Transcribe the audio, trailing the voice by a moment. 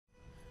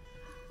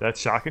That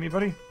shock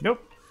anybody?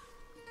 Nope.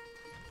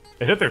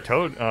 It hit their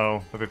toad.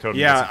 Oh, but their totem.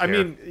 Yeah, I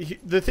mean,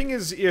 the thing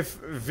is, if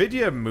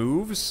Vidya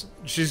moves,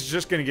 she's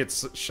just gonna get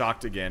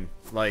shocked again.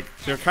 Like,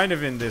 they're kind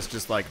of in this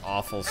just, like,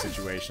 awful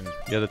situation.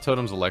 Yeah, the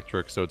totem's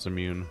electric, so it's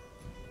immune.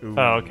 Ooh.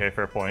 Oh, okay,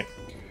 fair point.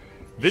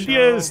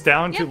 Vidya is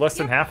down to less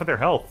than half of their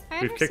health.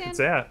 I We've kicked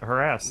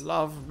her ass.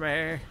 Love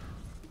me.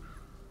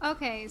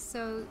 Okay,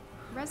 so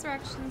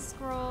resurrection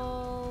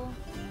scroll.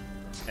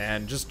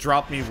 And just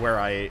drop me where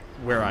I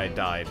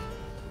died.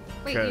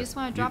 Wait, you just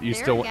want to drop You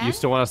there still again? you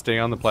still want to stay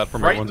on the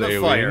platform Right in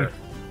everyone's the AoE? fire.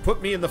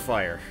 Put me in the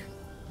fire.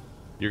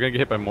 You're gonna get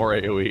hit by more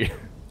AoE.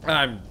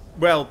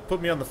 Well,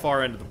 put me on the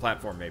far end of the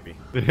platform, maybe.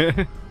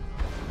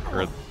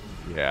 Or,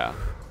 yeah.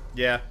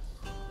 Yeah,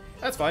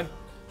 that's fine.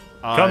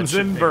 Comes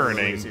in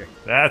burning.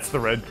 That's the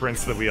Red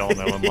Prince that we all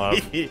know and love.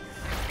 Yeah.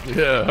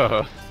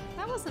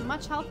 That wasn't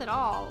much health at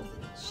all.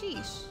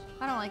 Sheesh.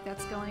 I don't like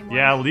that skill anymore.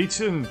 Yeah, Leech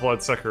and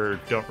Bloodsucker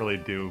don't really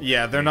do.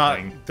 Yeah, they're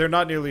anything. not. They're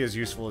not nearly as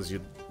useful as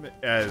you'd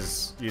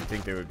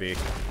think they would be.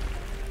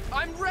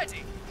 I'm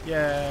ready.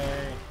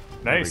 Yay!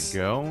 Nice.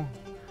 There we go.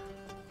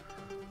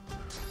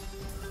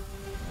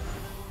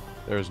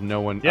 There's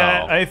no one.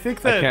 Yeah, oh, I think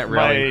that I can't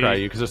rally cry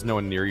you because there's no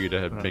one near you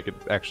to make it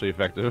actually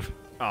effective.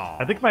 Aw.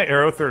 I think my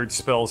Arrow Third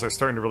spells are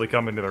starting to really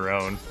come into their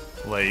own.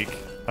 Like,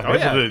 I'm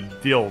able to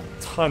deal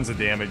tons of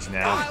damage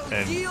now,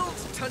 and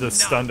the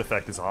stunned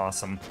effect is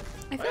awesome.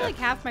 I feel like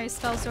half my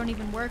spells don't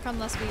even work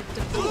unless we've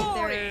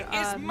depleted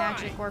their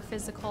magic or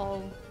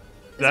physical.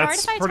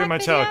 That's pretty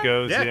much how it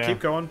goes. Yeah, keep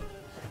going.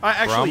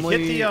 Actually,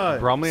 hit the.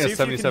 Bromley see has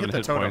if you can 77 hit the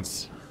hit totem.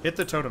 points. Hit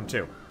the totem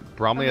too.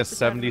 Bromley has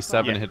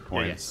 77 Yeah, hit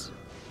points.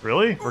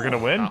 Really? We're gonna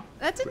win?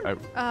 That didn't.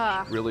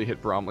 I really hit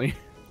Bromley.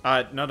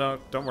 No,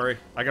 don't worry.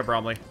 I got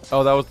Bromley.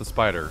 Oh, that was the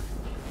spider.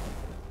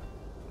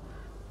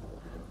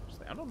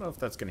 I don't know if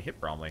that's gonna hit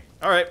Bromley.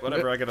 All right,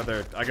 whatever. I got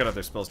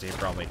other spells to hit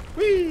Bromley.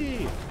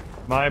 Whee!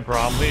 My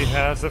Bromley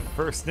has a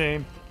first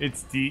name.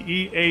 It's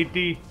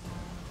D-E-A-D.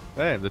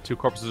 Hey, the two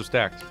corpses are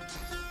stacked.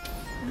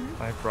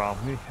 My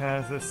Bromley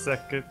has a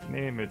second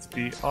name. It's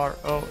B-R-O-M-L-E-Y.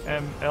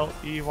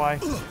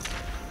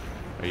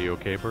 Are you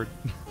okay, Bird?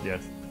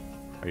 Yes.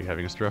 Are you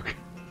having a stroke?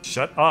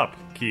 Shut up,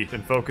 Keith,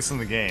 and focus on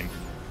the game.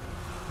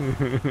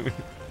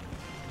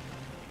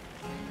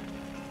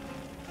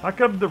 How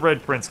come the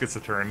Red Prince gets a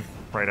turn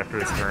right after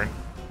his turn?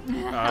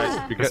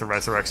 Because of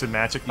resurrection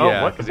magic.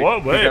 Yeah, oh, what? He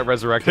Wait. got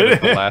resurrected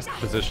at the last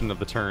position of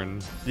the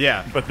turn.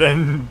 Yeah. But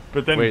then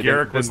Wait,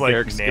 Garrick was like,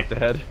 Garrick skipped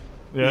ahead.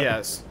 Yeah.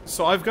 Yes.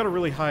 So I've got a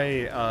really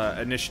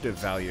high initiative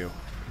value,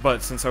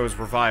 but since I was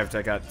revived,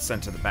 I got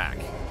sent to the back.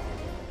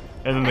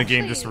 And then the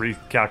game just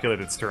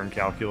recalculated its turn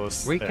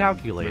calculus. and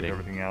Recalculating. moved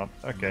everything out.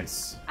 Okay.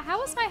 How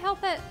was my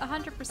health at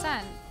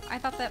 100%? I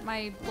thought that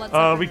my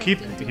blood. We keep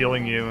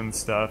healing you and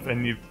stuff,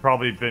 and you've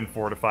probably been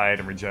fortified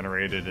and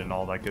regenerated and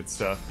all that good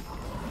stuff.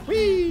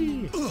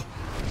 Whee!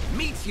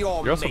 Meet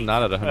your You're also mate.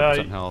 not at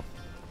 100% health.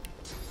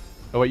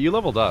 Oh wait, you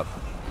leveled up.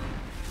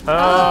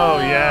 Oh,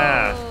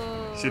 yeah.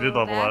 She did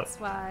level up. That's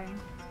why.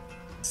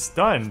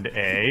 Stunned,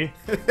 eh?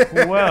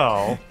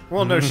 Well.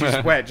 Well, no,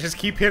 she's wet. Just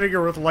keep hitting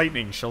her with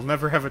lightning. She'll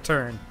never have a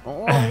turn.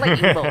 Oh,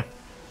 lightning bolt.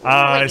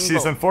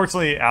 She's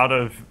unfortunately out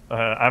of.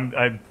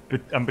 I'm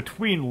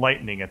between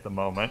lightning at the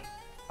moment.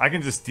 I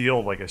can just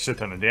deal like a shit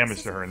ton of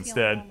damage to her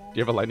instead. Do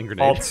you have a lightning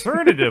grenade?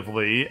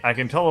 Alternatively, I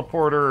can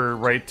teleport her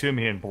right to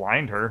me and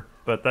blind her,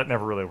 but that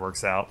never really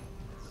works out.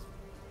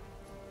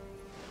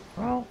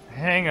 Well,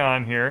 hang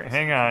on here.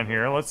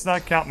 Let's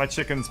not count my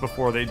chickens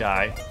before they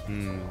die.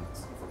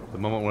 The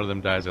moment one of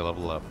them dies, I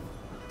level up.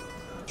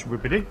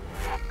 Chwippity.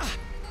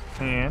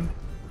 And.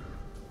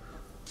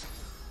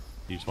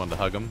 You just wanted to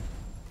hug him?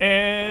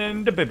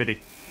 And a bibbity.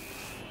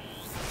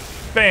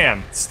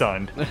 Bam!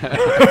 Stunned. Wait,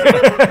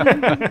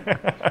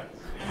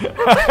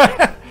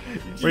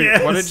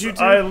 Yes, what did you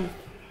do?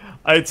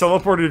 I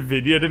teleported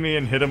Vidya to me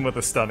and hit him with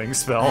a stunning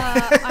spell.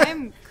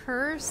 I'm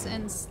cursed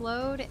and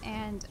slowed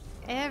and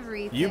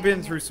everything. You've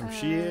been through some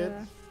shit.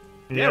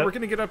 Yeah, Yep. we're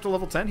gonna get up to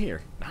level 10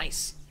 here.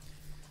 Nice.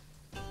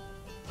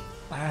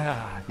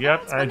 Yep, I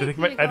funny think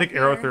for you to I think go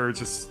Arrow here. Third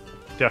just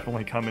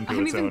definitely come into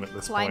I'm its own even at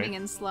this climbing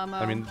point. in slow mo.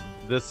 I mean,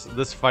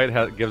 this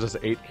fight gives us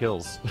 8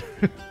 kills.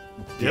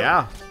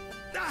 Yeah.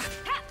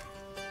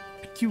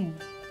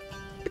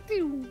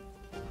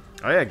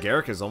 Oh yeah,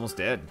 Garrick is almost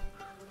dead.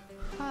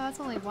 That's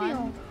only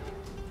one.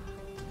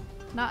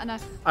 Not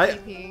enough. I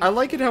AP.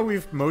 like it how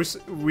we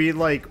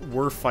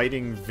were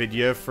fighting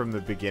Vidya from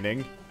the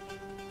beginning,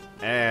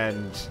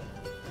 and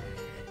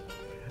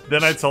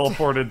Then I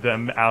teleported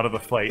them out of the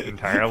fight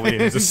entirely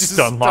and just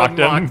stun-locked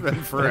them.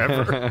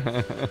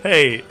 forever.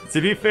 Hey, to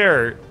be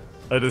fair,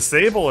 a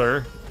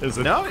disabler is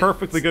a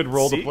perfectly good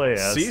role to play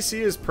as.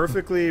 CC is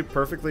perfectly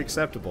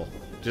acceptable.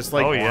 Just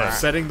like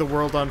setting the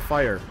world on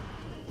fire.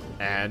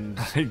 And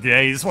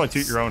yeah, you just want to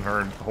toot your own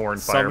horn,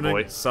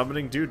 Fireboy.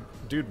 Summoning dude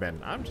men.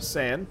 I'm just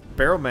saying,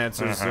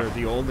 Barrelmancers are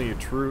the only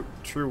true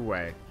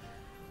way.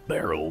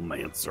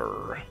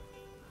 Barrelmancer.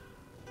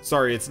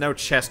 Sorry, it's now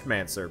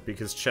Chestmancer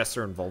because chests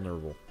are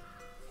invulnerable.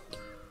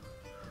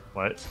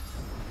 What?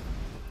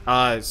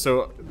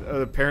 So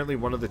apparently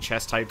one of the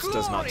chest types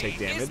does not take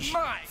Glory is damage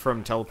mine.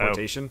 from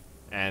teleportation,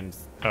 and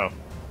Oh.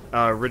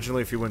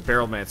 originally if you went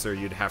Barrelmancer,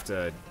 you'd have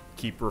to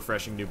keep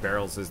refreshing new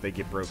barrels as they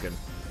get broken.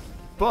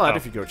 But Oh.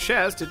 if you go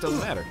chest, it doesn't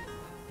matter.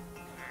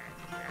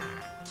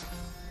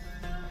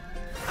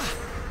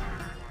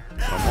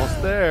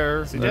 Almost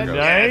there. See, There it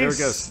yeah, goes. there it Nice.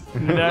 goes.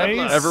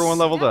 Nice. Everyone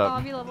leveled Yeah, up.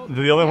 I'll be leveled.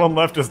 The only one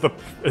left is the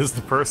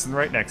person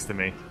right next to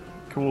me.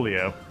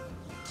 Coolio.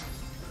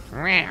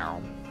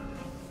 Oh,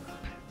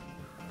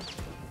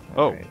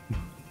 Alright.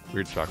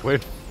 weird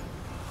shockwave.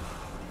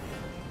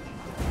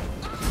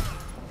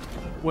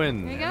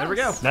 Win. There you go. There we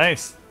go.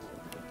 Nice.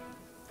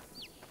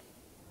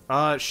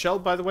 Shell,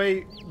 by the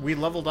way, we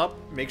leveled up.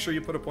 Make sure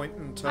you put a point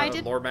into I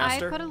did. Lore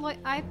Master.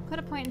 I put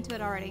a point into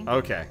it already.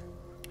 Okay.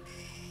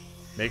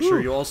 Make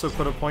sure you also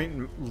put a point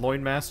in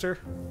Loin Master.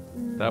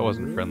 That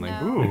wasn't friendly.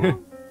 No.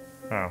 Ooh.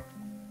 Oh.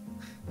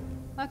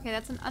 Okay,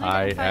 that's an I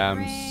unidentified am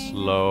ring.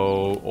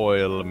 slow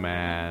oil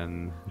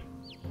man.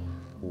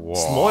 Whoa.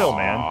 Sloil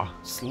man.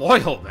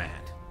 Sloil Man.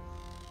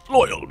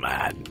 Loyal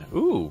man.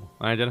 Ooh,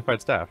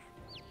 unidentified staff.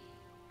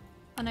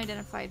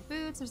 Unidentified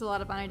boots. There's a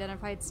lot of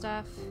unidentified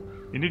stuff.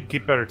 You need to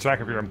keep better track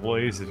of your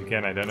employees if you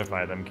can't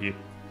identify them, Keith.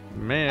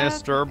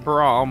 Mr.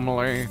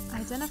 Bromley.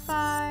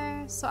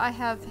 Identify. So I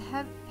have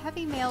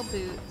heavy mail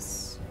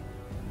boots.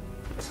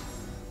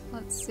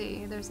 Let's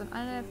see. There's an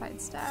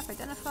unidentified staff.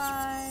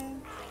 Identify.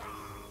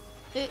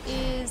 It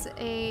is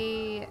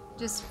a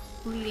just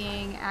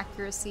bleeding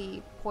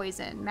accuracy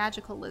poison.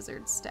 Magical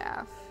lizard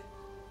staff.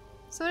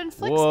 So it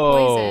inflicts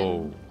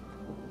Whoa. poison.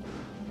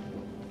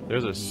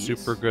 There's a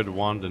super good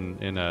wand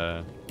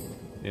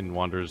in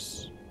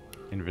Wander's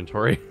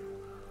inventory.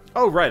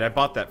 Oh, right. I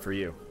bought that for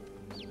you.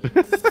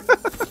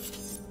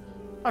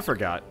 I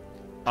forgot.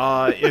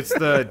 It's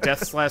the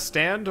Death's Last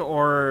Stand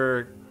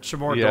or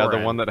Chimor Yeah, the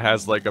Doran? one that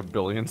has like a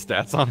billion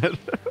stats on it.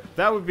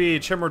 That would be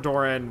Chimor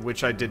Doran,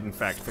 which I did in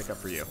fact pick up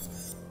for you.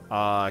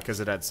 Because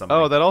it had something.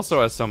 Oh, that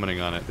also has summoning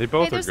on it. They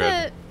both Hey, are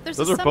good. there's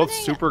Those a are both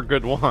summoning- super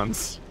good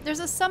wands. There's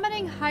a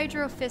summoning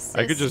Hydro Fist.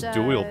 I could just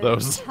dual-wield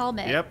those.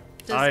 Helmet. Yep,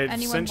 Does I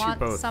anyone sent you want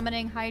both.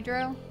 summoning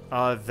Hydro?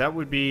 That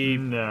would be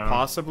No.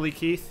 possibly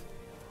Keith.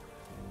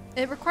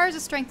 It requires a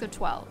strength of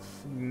 12.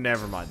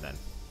 Never mind then.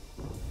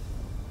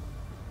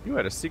 You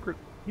had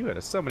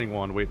a summoning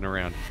wand waiting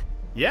around.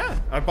 Yeah,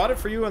 I bought it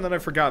for you and then I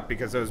forgot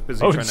because I was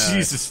busy Oh, trying to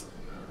Jesus.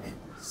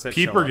 set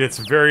Keeper Shell up. gets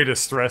very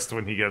distressed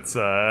when he gets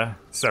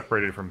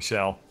separated from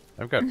Shell.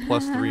 I've got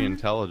 +3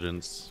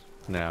 intelligence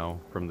now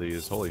from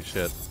these. Holy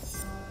shit.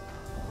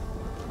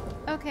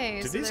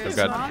 Okay, Did so these there's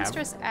guys not have-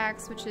 Monstrous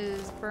Axe, which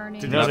is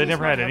burning. No, they These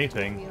never will had have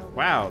anything. to wield.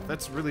 Wow,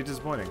 that's really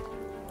disappointing.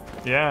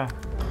 Yeah,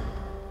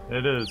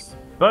 it is.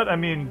 But, I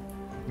mean,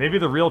 maybe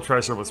the real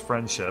treasure was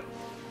friendship.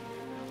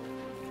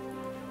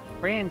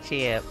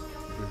 Friendship.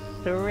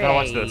 Hooray. Now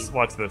watch this,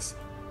 watch this.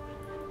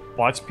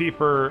 Watch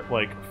Peeper,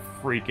 like,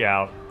 freak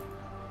out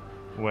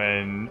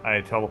when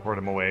I teleport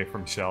him away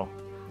from Shell.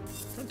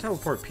 Don't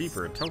teleport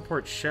Peeper,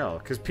 teleport Shell.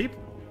 Because Peeper...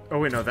 Oh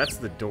wait, no, that's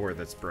the door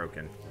that's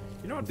broken.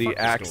 You know what? The Fuck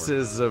this door.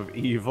 axes of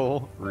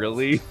evil?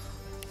 Really?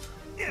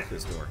 Fuck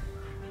this door.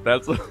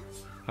 That's a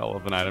hell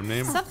of an item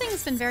name.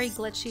 Something's been very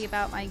glitchy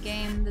about my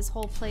game this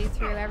whole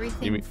playthrough.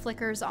 Everything mean-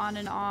 flickers on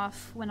and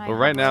off when I. Well,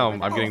 right now hover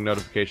I'm over getting them.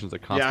 notifications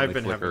that I've constantly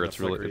been having flicker. the It's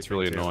really, flickery it's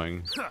really thing, too.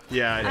 annoying.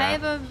 Yeah, I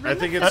have a ring I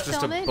think of it's just a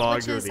fulfillment, bug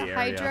which or is the area.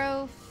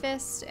 Hydro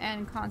Fist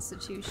and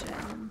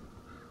Constitution.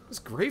 This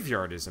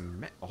graveyard is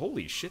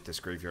holy shit, this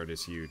graveyard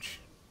is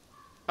huge.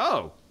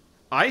 Oh,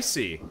 I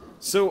see.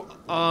 So,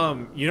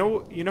 you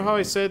know how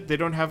I said they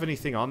don't have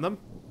anything on them?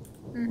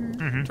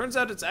 Mm-hmm. Turns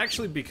out it's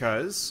actually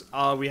because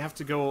we have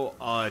to go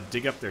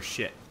dig up their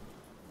shit.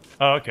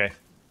 Oh, okay.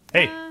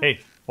 Hey,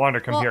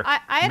 Wander, come Well, here. I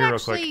had Come here real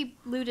quick. actually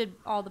looted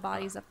all the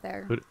bodies up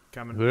there. Who,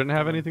 Coming. who didn't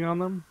have anything on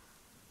them?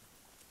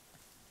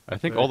 I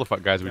think all the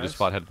guys we just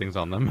fought had things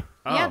on them.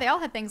 Yeah, Oh. they all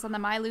had things on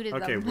them. I looted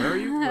Okay, them. where are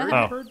you? Where are you,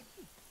 Oh. bird?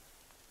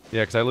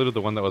 Yeah, because I looted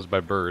the one that was by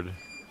Bird.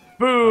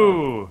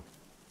 Boo!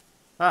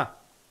 Ow!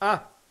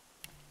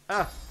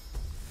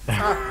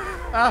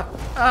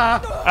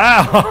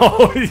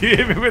 You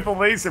hit me with a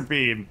laser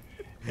beam.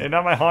 And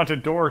not my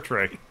haunted door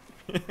trick.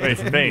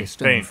 Wait, Bane,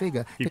 Stone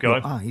figure, Keep keep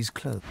your going. eyes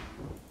closed.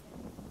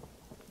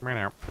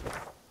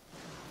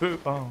 Boo!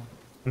 Oh.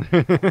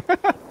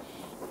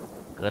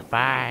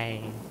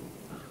 Goodbye.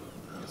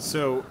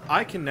 So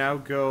I can now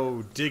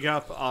go dig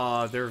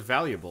up their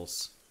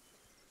valuables.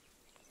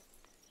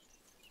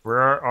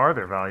 Where are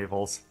their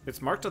valuables?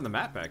 It's marked on the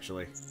map,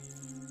 actually.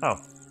 Oh,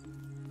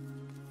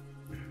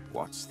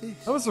 What's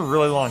this? that was a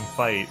really long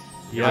fight.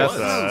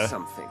 Yes,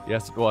 something.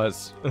 yes, it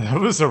was. That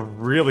was a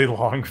really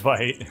long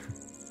fight.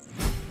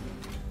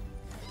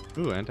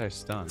 Ooh,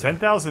 anti-stun.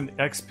 10,000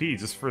 XP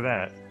just for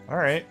that.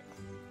 Alright.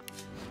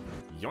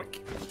 Yoink.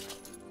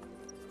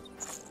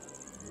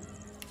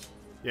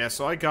 Yeah,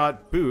 so I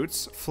got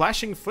boots,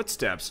 flashing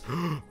footsteps.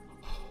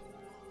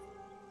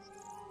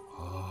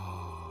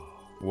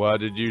 What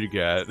did you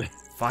get?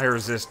 Fire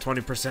resist,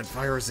 20%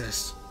 fire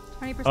resist.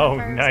 20% Oh,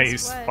 fire nice.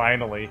 resist what?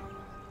 Finally.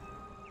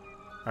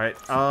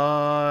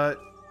 Alright,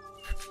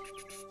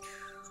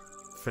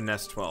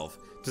 finesse 12.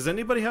 Does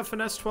anybody have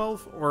finesse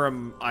 12, or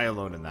am I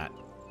alone in that?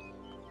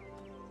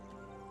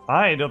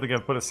 I don't think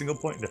I've put a single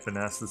point into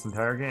finesse this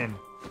entire game.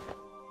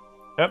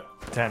 Yep,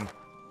 10.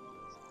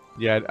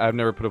 Yeah, I've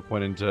never put a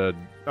point into.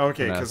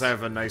 Okay, finesse. because I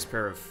have a nice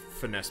pair of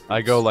finesse boots.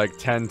 I go like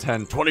 10,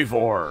 10,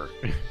 24.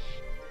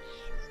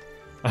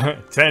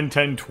 10,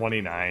 10,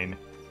 29.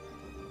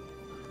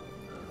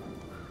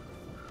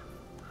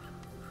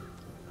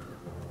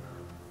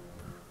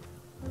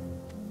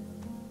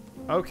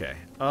 Okay,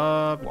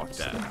 Walk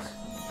down.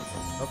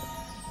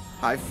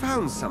 I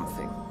found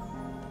something.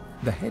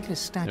 The headless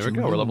statue There we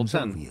go, we're level looms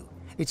 10. over you.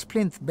 Its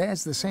plinth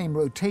bears the same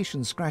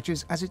rotation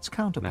scratches as its And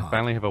counterpart. I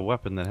finally have a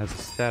weapon that has a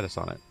status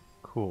on it.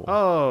 Cool.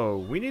 Oh,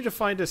 we need to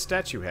find a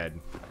statue head.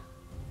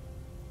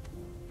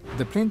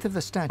 The plinth of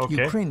the statue,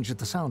 you Okay. cringe at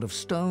the sound of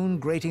stone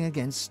grating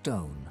against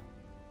stone.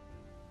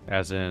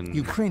 As in.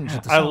 You cringe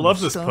at the I sound love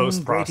of this stone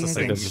post-processing,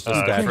 grating against uh,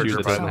 stone. You cringe trigger at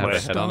the doesn't sound have of a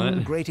head on stone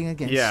it. grating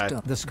against Yeah,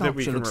 stone. The that we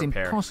sculpture can looks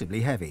repair.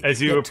 impossibly heavy.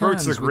 As you yet approach the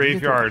turns with little-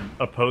 graveyard,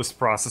 a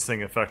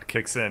post-processing effect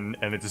kicks in,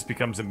 and it just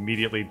becomes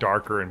immediately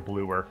darker and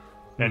bluer.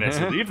 And as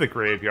you leave the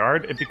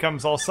graveyard, it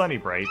becomes all sunny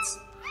brights.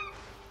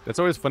 It's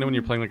always funny when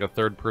you're playing like a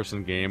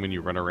third-person game and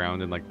you run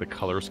around and like the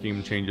color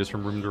scheme changes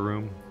from room to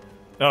room.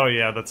 Oh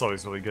yeah, that's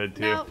always really good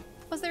too. Now,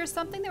 was there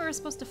something that we were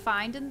supposed to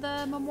find in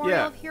the Memorial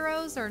Yeah. of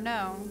Heroes, or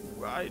no?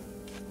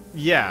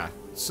 Yeah,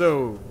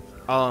 so,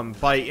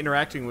 by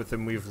interacting with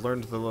them, we've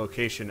learned the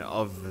location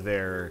of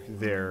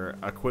their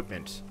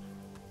equipment.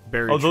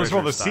 Buried Oh, those are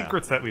all treasure the style.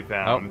 secrets that we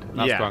found.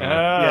 Not yeah. strong enough.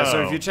 Yeah,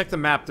 so if Oh. you check the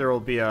map, there will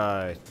be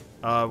a...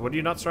 what are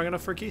you not strong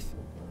enough for, Keith?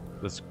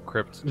 This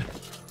crypt.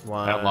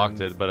 One... I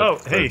unlocked it, but Oh,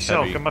 it's, hey, it's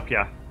Shell, heavy. come up,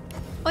 yeah.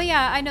 Oh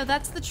yeah, I know,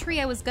 that's the tree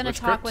I was gonna Which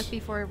talk crypt? with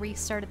before we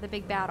started the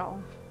big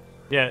battle.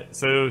 Yeah,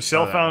 so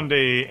Shell that found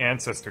a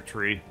ancestor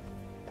tree.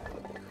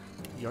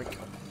 Yoink.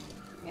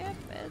 Yep,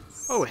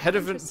 it's Oh, head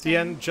of the interesting.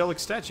 angelic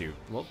statue.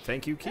 Well,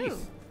 thank you, Keith. Ooh.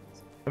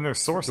 And there's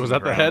source Was in that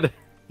the ground. head?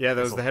 Yeah,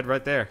 that was the head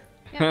right there.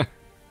 Yep.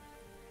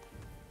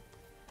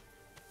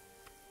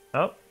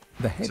 Oh,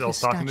 The headless Shell's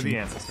talking to the statue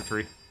ancestor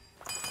tree.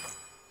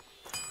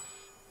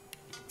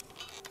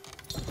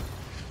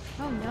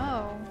 Oh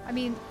no. I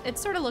mean, it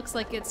sort of looks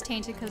like it's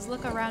tainted because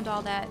look around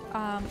all that,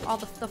 all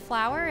the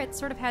flour. It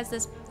sort of has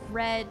this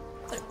red,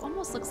 it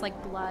almost looks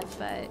like blood,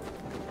 but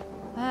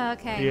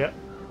okay. Yeah.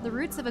 The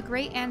roots of a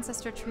great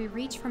ancestor tree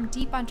reach from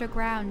deep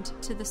underground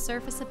to the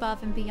surface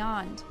above and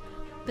beyond.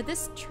 But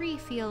this tree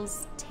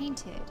feels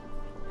tainted.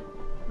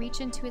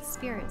 Reach into its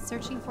spirit,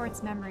 searching for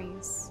its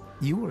memories.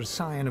 You are a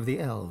scion of the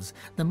elves.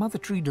 The mother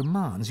tree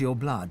demands your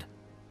blood.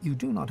 You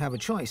do not have a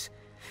choice.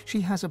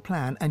 She has a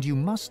plan, and you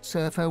must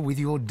serve her with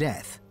your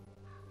death.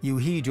 You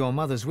heed your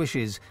mother's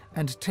wishes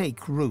and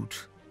take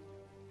root.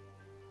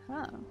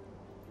 Huh.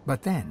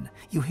 But then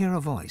you hear a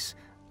voice,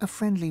 a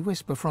friendly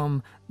whisper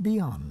from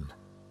beyond.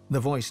 The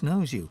voice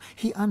knows you.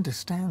 He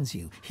understands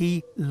you.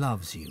 He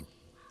loves you.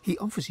 He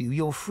offers you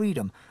your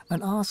freedom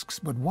and asks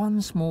but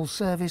one small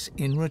service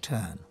in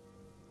return.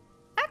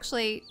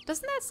 Actually,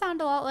 doesn't that sound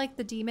a lot like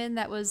the demon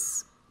that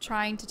was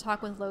trying to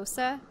talk with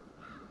Losa?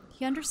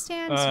 He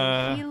understands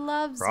you. He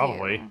loves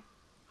probably. you.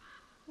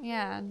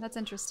 Yeah, that's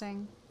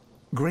interesting.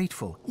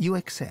 Grateful, you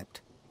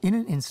accept. In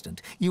an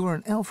instant, you are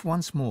an elf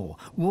once more,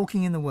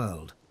 walking in the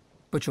world.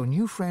 But your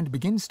new friend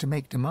begins to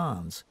make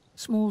demands.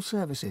 Small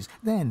services,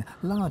 then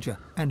larger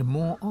and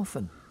more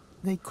often.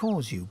 They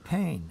cause you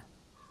pain.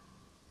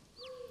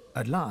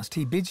 At last,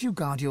 he bids you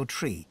guard your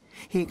tree.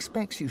 He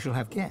expects you shall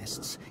have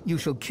guests. You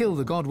shall kill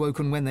the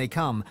Godwoken when they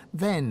come.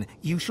 Then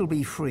you shall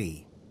be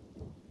free.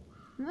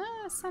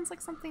 Sounds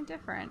like something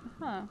different,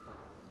 huh?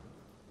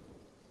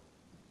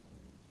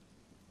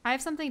 I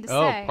have something to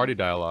Oh, say. party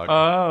dialogue.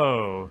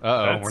 Oh.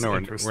 Uh-oh, that's we're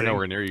interesting.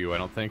 nowhere near you, I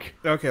don't think.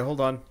 Okay,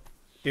 hold on.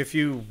 If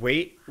you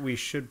wait, we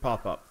should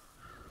pop up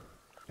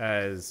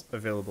as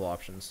available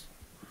options.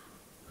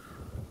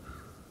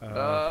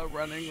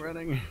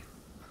 Running.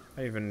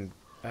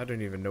 I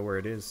don't even know where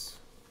it is.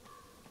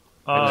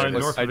 North I of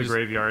the just-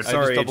 graveyard. I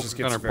Sorry, it just double just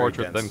clicked on gets her very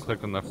portrait, dense. then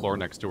clicked on the floor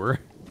next to her.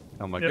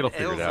 I'm like, Yep. it'll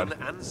figure it out.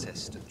 Elven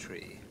ancestor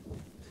tree.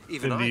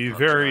 Even In I the can't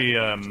very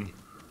drive it.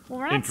 Well,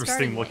 we're not interesting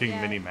starting it looking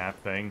yet. mini map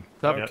thing.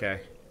 Yep. Yep. Okay.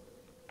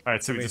 All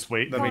right, so we Let me- just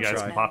wait let and me you guys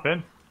try. can pop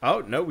in.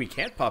 Oh no, we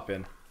can't pop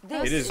in.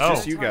 It is Oh.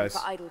 just you guys.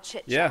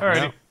 Yeah. All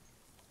right.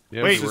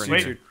 Yeah, Wait, we're in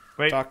wait, here.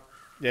 wait. Talk.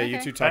 Yeah, you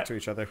Okay. two talk to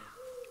each other.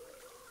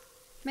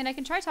 I mean, I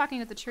can try talking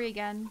with the tree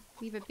again.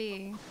 Leave it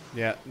be.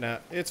 Yeah, no,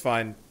 it's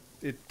fine.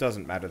 It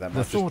doesn't matter that The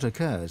much. thought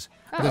occurs.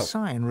 Oh. The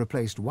scion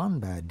replaced one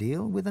bad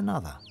deal with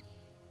another.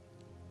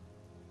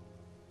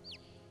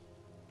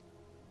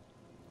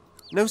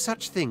 No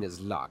such thing as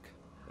luck.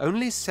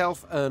 Only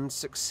self-earned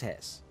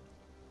success.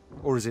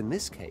 Or as in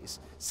this case,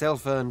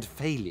 self-earned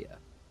failure.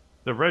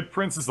 The Red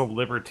Prince is a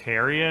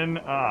libertarian.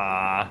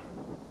 Ah.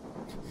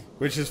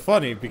 Which is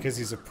funny because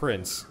he's a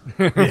prince.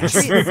 The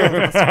tree itself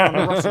must have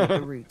gone rotten at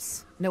the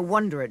roots. No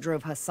wonder it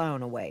drove her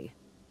scion away.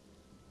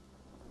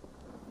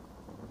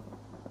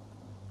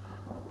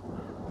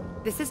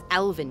 This is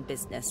elven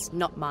business,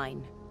 not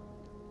mine.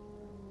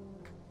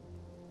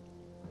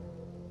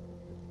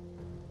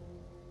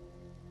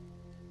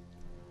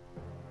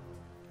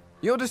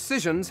 Your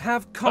decisions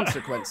have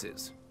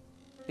consequences.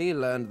 He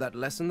learned that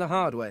lesson the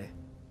hard way,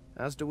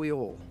 as do we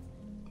all.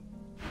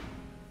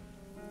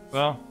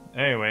 Well,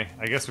 anyway,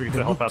 I guess we get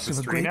to help out this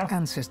of a tree great now.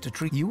 ancestor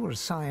tree. You were a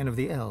scion of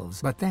the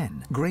elves, but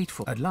then,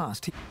 grateful at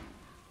last, he...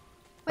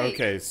 Wait.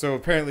 Okay, so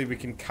apparently we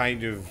can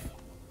kind of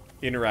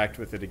interact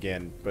with it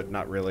again, but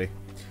not really.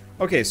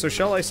 Okay, so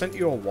Shell, I sent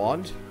you a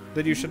wand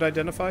that you should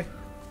identify.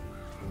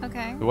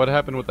 Okay. What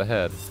happened with the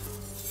head?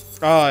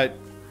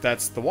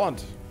 That's the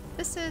wand.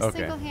 This is Okay.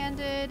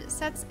 single-handed,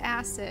 sets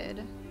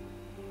acid.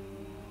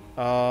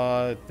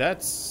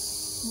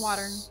 That's...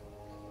 Water.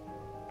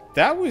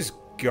 That was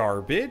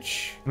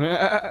garbage.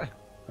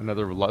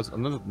 another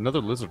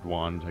lizard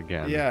wand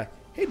again. Yeah.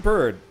 Hey,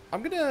 Bird,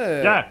 I'm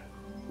gonna... Yeah.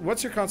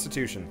 What's your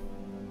constitution?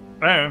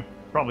 I don't know,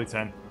 probably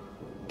 10.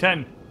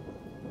 10.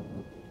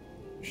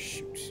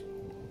 Shoot.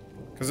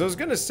 Because I was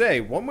gonna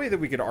say, one way that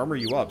we could armor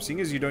you up,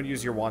 seeing as you don't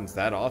use your wands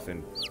that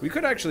often, we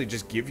could actually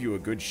just give you a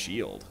good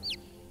shield.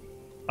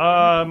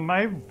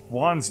 My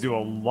wands do a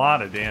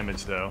lot of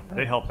damage, though.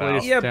 They help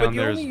out. Yeah, down but you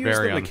there only is use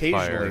very them on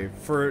occasionally fire.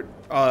 for,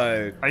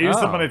 I use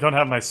them when I don't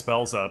have my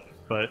spells up,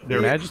 but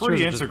they're Magisters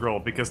pretty are just- integral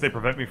because they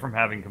prevent me from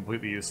having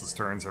completely useless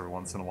turns every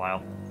once in a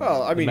while.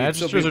 Well, I mean, you'd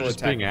still be Magisters are able to just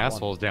attack being with one.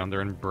 assholes down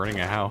there and burning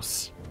a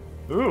house.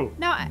 Ooh.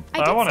 Now, I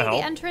I did wanna see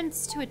help. the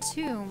entrance to a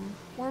tomb.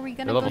 Were we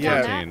gonna They're go level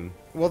down 15.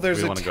 Well, there's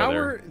We a wanna go there.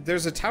 tower.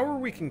 There's a tower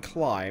we can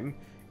climb.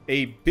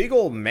 A big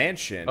old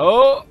mansion.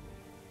 Oh!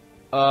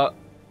 Well,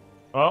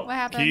 What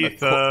happened? Keith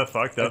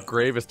fucked The up.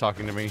 grave is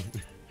talking to me.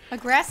 that? A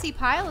grassy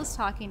pile is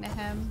talking to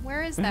him.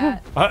 Where is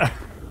that?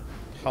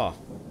 Huh.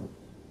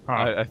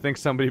 I think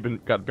somebody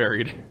got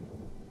buried.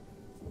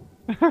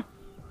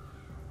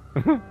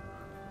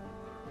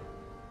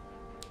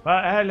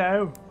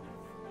 Hello.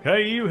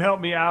 Can you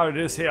help me out of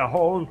this here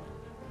hole?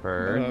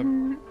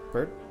 Bird.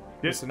 Bird.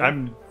 Yes, Listen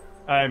up.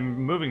 I'm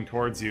moving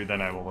towards you,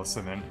 then I will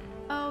listen in.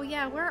 Oh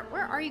yeah, where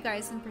are you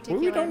guys in particular?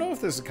 Well, we don't know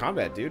if this is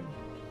combat, dude.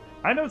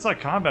 I know it's like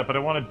combat, but I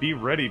want to be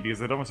ready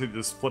because I don't want you to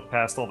just flip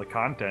past all the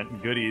content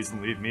and goodies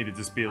and leave me to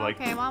just be like,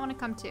 Okay, well I want to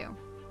come too.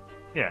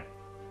 yeah.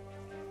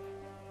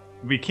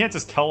 We can't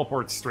just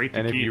teleport straight to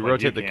And if Keith you like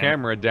rotate the can.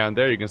 camera down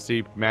there, you can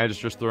see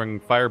Magisters throwing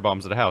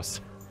firebombs at a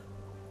house.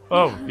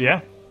 Oh,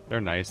 yeah?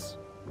 They're nice.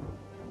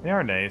 They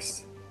are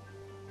nice.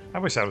 I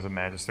wish I was a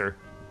Magister.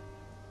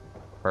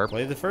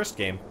 Play the first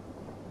game.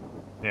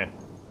 Yeah.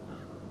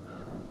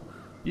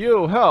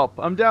 You, help!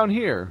 I'm down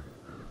here!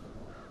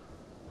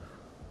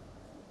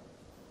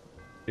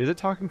 Is it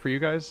talking for you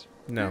guys?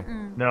 No.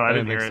 No, I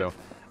didn't hear think it. so.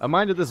 A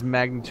mind of this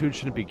magnitude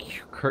shouldn't be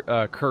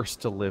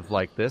cursed to live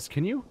like this.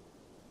 Can you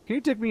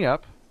dig me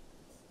up?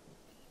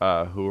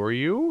 Who are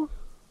you?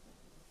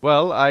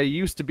 Well, I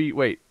used to be...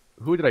 Wait,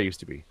 who did I used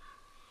to be?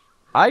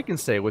 I can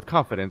say with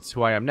confidence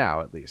who I am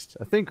now, at least.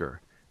 A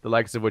thinker. The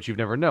likes of which you've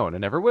never known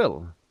and never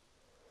will.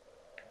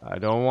 I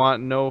don't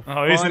want no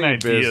funny he's an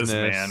ideas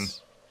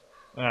business.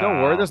 man.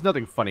 Don't worry, there's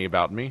nothing funny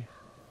about me.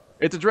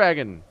 It's a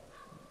dragon.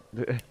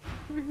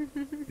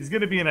 He's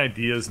gonna be an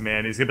ideas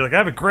man. He's gonna be like, I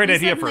have a great He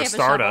idea said for we a have a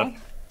startup.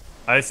 shovel.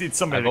 I see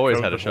somebody I've that always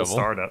coded had a the whole shovel.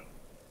 startup.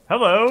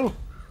 Hello.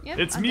 Yep,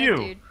 It's undead Mew.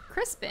 Dude.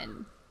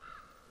 Crispin.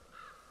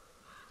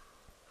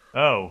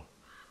 Oh.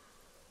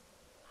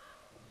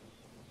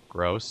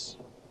 Gross.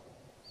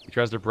 He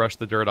tries to brush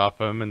the dirt off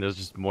him, and there's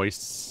just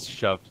moist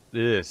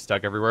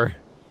stuck everywhere.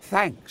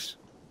 Thanks.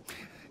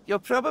 You're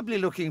probably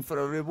looking for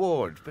a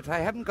reward, but I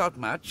haven't got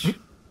much.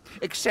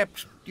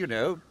 Except, you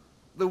know,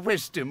 the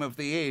wisdom of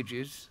the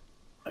ages.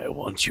 I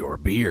want your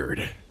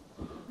beard.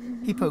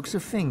 He pokes a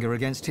finger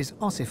against his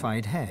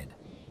ossified head.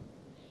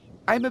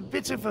 I'm a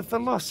bit of a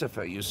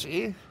philosopher, you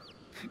see.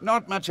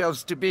 Not much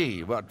else to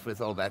be, what with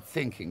all that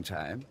thinking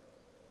time.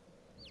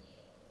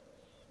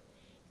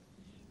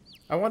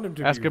 I want him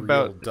to Ask be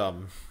about- real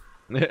dumb.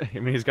 I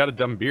mean, he's got a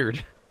dumb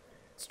beard.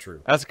 It's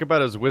true. Ask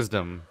about his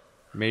wisdom.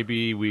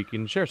 Maybe we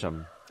can share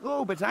some.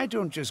 Oh, but I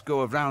don't just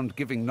go around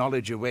giving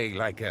knowledge away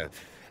like a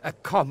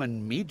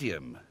common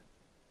medium.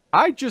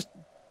 I just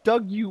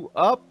dug you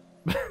up.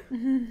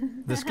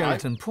 The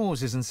skeleton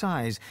pauses and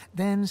sighs,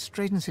 then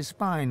straightens his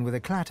spine with a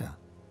clatter.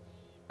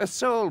 A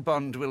soul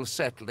bond will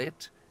settle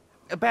it.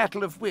 A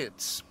battle of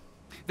wits.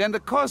 Then the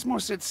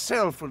cosmos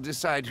itself will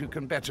decide who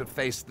can better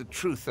face the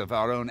truth of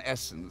our own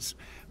essence,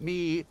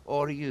 me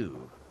or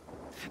you.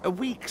 A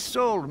weak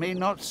soul may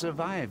not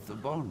survive the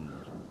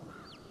bond.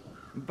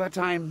 But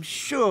I'm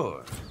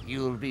sure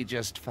you'll be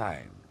just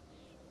fine.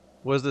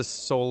 What does this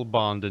soul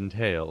bond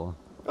entail?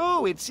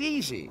 Oh, it's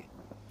easy.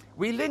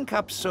 We link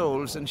up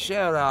souls and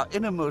share our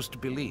innermost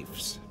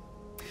beliefs.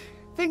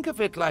 Think of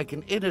it like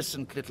an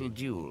innocent little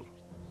duel.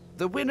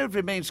 The winner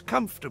remains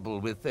comfortable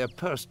with their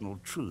personal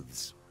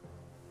truths.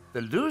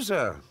 The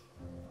loser,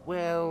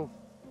 well...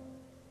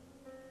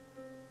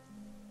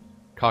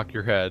 Cock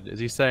your head. Is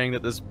he saying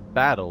that this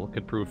battle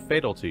could prove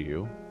fatal to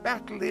you?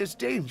 Battle is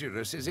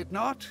dangerous, is it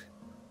not?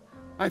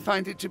 I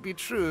find it to be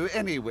true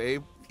anyway,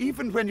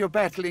 even when you're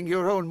battling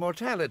your own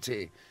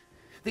mortality.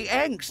 The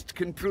angst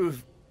can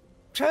prove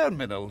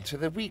terminal to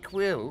the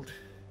weak-willed.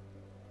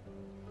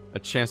 A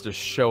chance to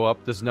show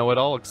up, this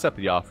know-it-all accept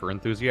the offer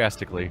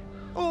enthusiastically.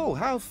 Oh,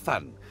 how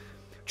fun.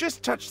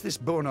 Just touch this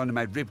bone on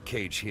my rib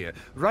cage here,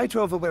 right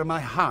over where my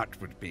heart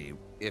would be,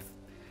 if,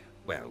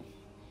 well,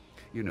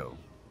 you know.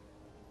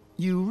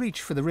 You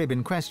reach for the rib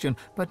in question,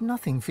 but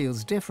nothing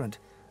feels different.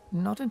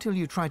 Not until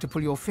you try to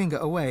pull your finger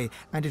away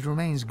and it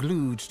remains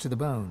glued to the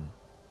bone.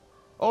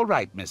 All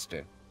right,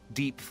 mister.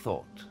 Deep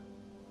thought.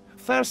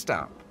 First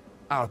up,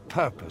 our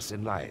purpose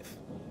in life.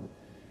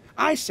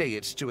 I say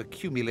it's to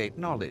accumulate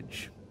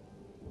knowledge.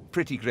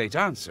 Pretty great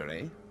answer,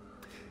 eh?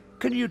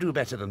 Can you do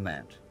better than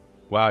that?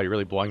 Wow, you're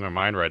really blowing my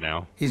mind right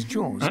now. His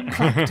jaws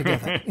clack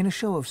together in a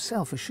show of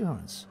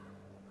self-assurance.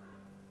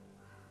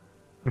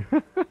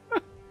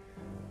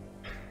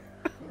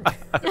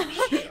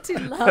 To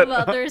love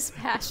others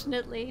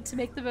passionately, to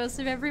make the most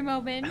of every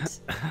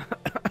moment.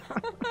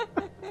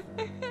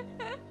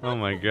 Oh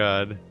my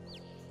god.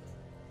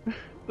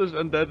 This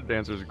undead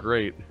dancer is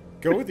great.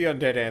 Go with the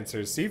undead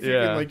answers. See if you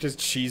can, like, just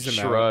cheese them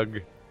out.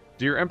 Shrug.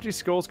 Do your empty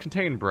skulls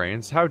contain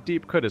brains? How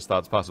deep could his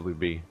thoughts possibly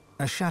be?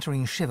 A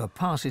shattering shiver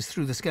passes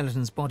through the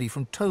skeleton's body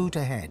from toe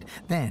to head,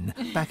 then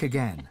back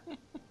again.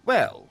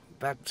 Well,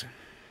 but...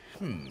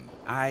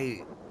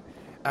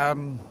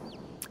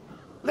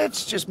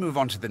 let's just move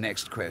on to the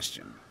next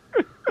question.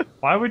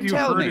 Why would you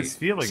Tell hurt me, his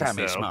feelings,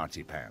 Sammy though?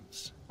 Smarty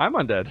Pants. I'm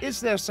undead. Is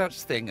there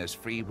such thing as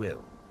free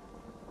will?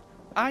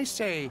 I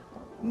say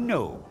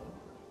no.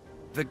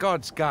 The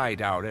gods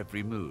guide our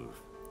every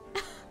move.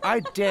 I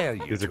dare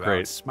you to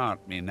outsmart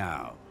me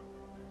now.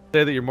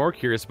 Say that you're more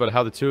curious about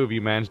how the two of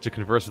you managed to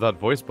converse without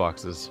voice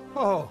boxes.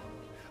 Oh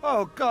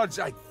gods,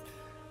 I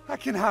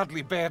can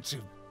hardly bear to...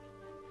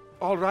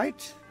 All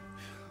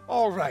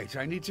right,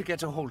 I need to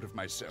get a hold of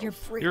myself.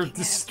 You're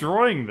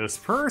destroying this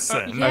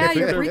person. Yeah,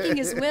 you're breaking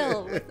his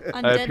will with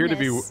undeadness. I appear to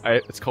be...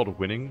 it's called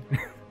winning.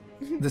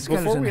 The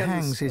skeleton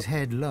hangs his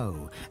head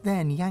low,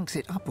 then yanks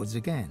it upwards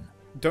again.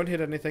 Don't hit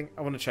anything.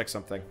 I want to check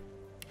something.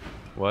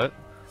 What?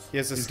 He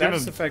has a He's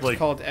status gonna, effect like...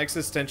 called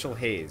Existential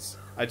Haze.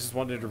 I just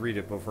wanted to read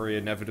it before he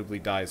inevitably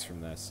dies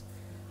from this.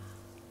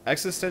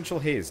 Existential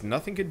Haze.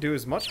 Nothing can do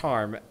as much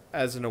harm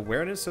as an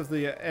awareness of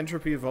the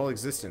entropy of all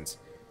existence.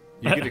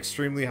 You get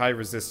extremely high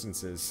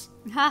resistances.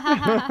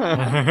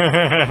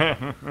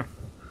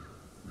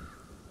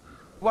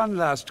 One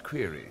last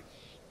query.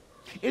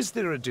 Is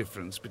there a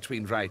difference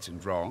between right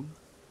and wrong?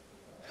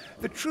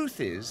 The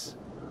truth is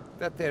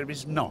that there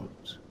is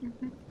not.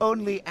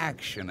 Only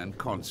action and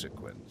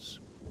consequence.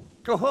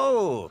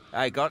 Ho-ho!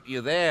 I got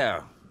you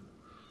there.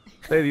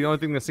 Say the only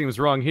thing that seems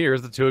wrong here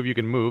is the two of you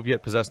can move,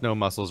 yet possess no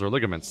muscles or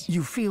ligaments.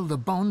 You feel the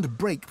bond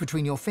break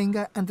between your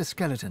finger and the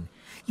skeleton.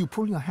 You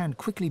pull your hand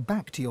quickly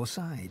back to your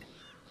side.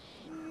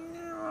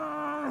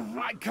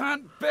 I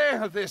can't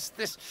bear this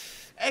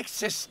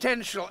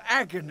existential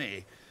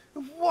agony.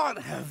 What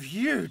have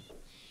you...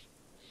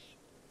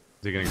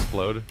 Is he gonna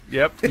explode?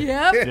 Yep.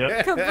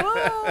 Yep. Come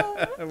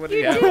on. What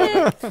You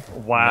did it.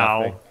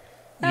 Wow.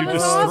 That You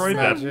was destroyed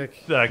awesome.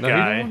 that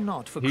guy.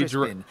 Not for He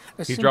Crispin,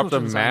 he dropped a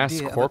simpleton's mass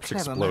idea of a corpse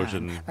clever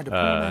explosion man and a poor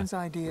man's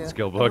idea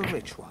skill of book. a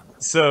rich one.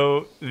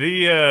 So,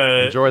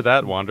 the, Enjoy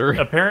that, Wander.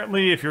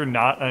 apparently, if you're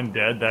not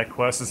undead, that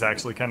quest is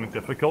actually kind of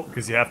difficult,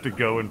 because you have to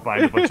go and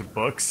find a bunch of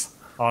books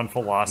on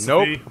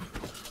philosophy. Nope.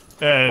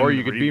 And Or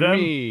you could read be them.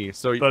 me.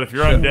 So, But if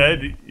you're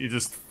undead, you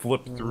just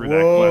flip through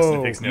that quest and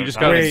it takes no you just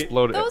time. gotta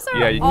explode. Those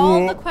are yeah,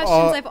 all the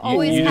questions I've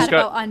always you had just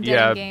got, about undead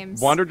yeah, games.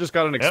 Wander just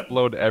got to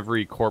explode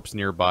every corpse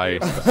nearby.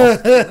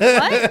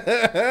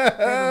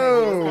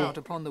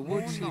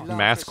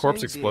 Mass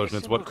corpse explosion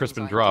is what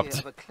Crispin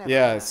dropped.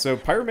 Yeah, so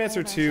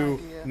Pyromancer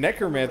 2,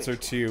 Necromancer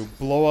 2,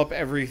 blow up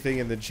everything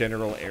in the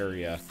general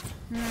area.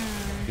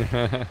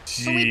 But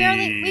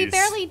we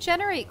barely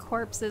generate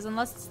corpses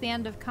unless it's the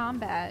end of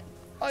combat.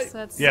 So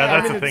that's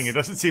that's the thing. It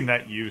doesn't seem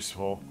that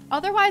useful.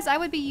 Otherwise, I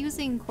would be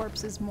using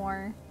corpses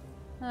more.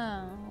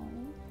 Oh.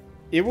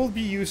 It will be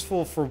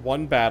useful for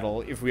one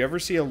battle. If we ever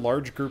see a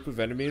large group of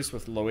enemies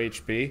with low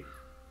HP,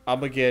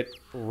 I'm gonna get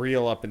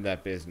real up in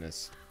that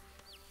business.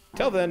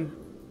 Till then,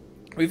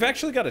 we've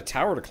actually got a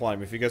tower to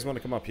climb if you guys want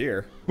to come up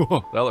here.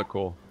 That look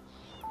cool.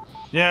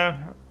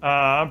 Yeah,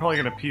 I'm probably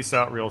going to peace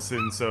out real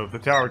soon, so if the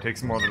tower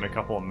takes more than a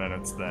couple of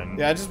minutes, then...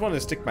 Yeah, I just wanted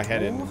to stick my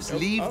head in. Dwarves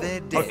leave their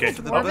dead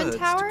for the Dwarven birds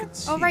tower? to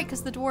consume. Oh, right,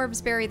 because the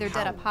dwarves bury their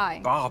dead up high.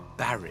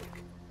 Barbaric.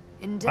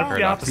 Indeed.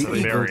 The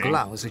eagle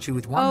glowers at you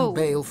with one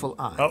baleful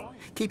eye, Oh.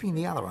 keeping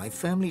the other eye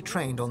firmly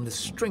trained on the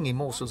stringy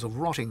morsels of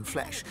rotting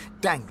flesh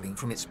dangling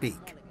from its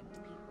beak.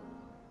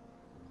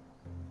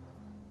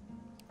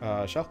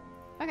 Shell?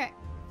 Okay.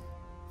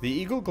 The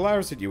eagle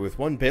glowers at you with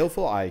one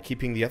baleful eye,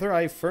 keeping the other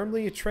eye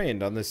firmly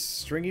trained on the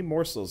stringy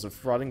morsels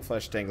of rotting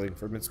flesh dangling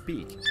from its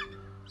beak.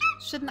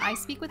 Shouldn't I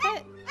speak with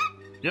it?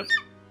 Yep.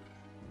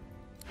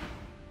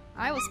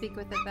 I will speak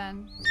with it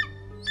then.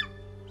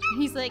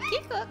 He's like,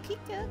 Kika,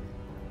 Kika.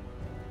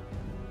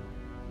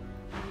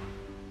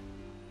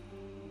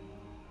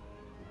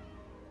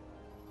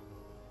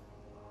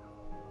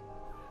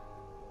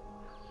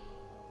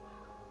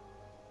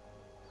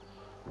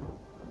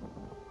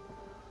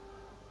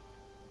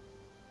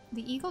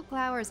 The eagle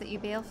glowers at you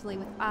balefully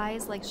with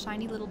eyes like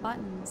shiny little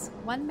buttons.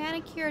 One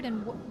manicured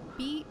and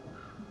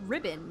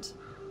ribboned.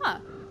 Huh.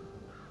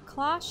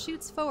 claw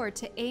shoots forward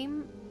to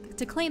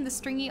claim the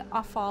stringy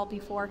offal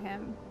before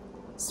him.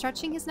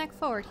 Stretching his neck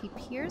forward, he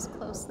peers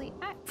closely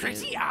at you.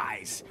 Pretty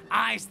eyes.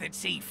 Eyes that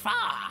see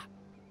far.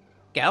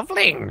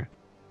 Gelfling!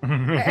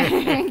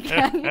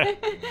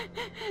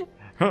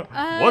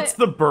 What's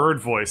the bird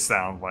voice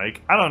sound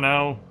like? I don't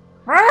know.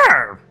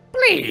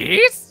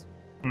 Please?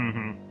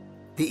 Mm-hmm.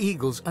 The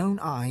eagle's own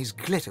eyes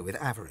glitter with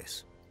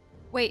avarice.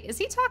 Wait, is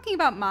he talking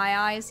about my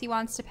eyes he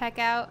wants to peck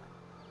out?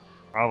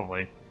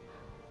 Probably.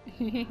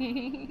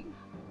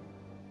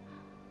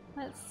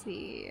 Let's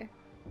see.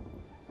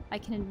 I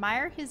can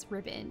admire his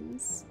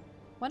ribbons.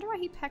 Wonder why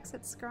he pecks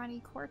at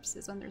scrawny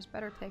corpses when there's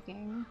better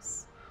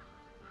pickings.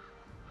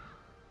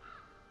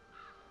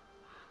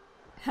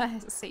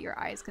 Say your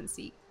eyes can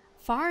see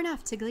far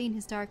enough to glean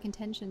his dark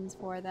intentions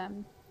for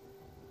them.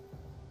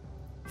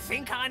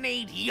 Think I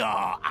need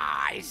your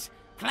eyes?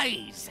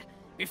 Please.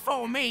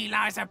 Before me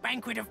lies a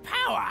banquet of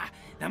power,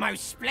 the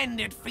most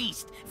splendid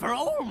feast for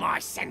all my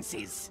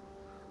senses.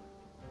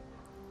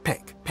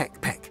 Peck,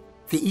 peck, peck.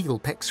 The eagle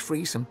pecks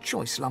free some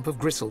choice lump of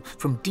gristle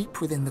from deep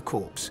within the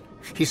corpse.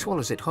 He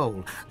swallows it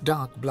whole,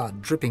 dark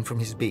blood dripping from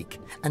his beak,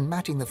 and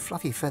matting the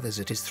fluffy feathers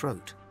at his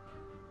throat.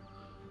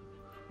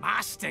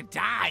 Master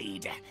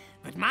died,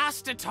 but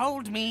Master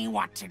told me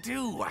what to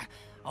do.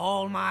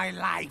 All my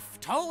life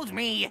told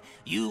me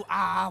you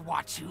are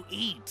what you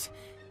eat.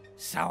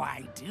 So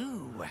I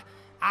do.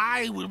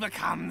 I will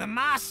become the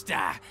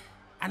Master.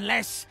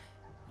 Unless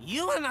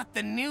you are not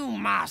the new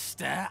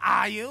Master,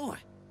 are you?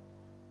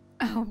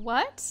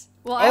 What?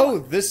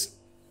 Well,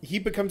 he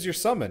becomes your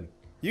summon.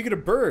 You get a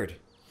bird.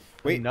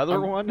 Wait,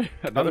 another one?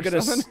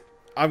 Another summon?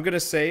 I'm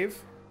gonna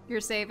save. You're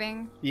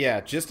saving?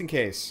 Yeah, just in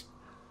case.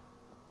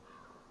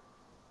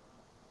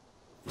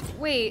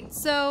 Wait,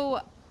 so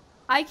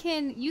I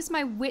can use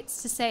my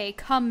wits to say,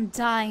 come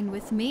dine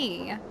with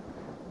me.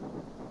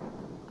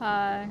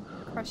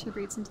 Crush your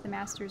roots into the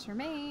master's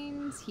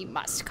remains. He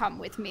must come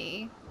with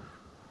me.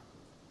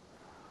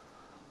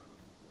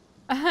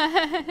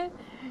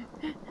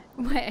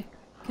 Wait,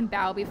 can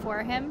bow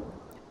before him?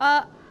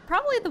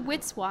 Probably the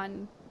wits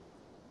one.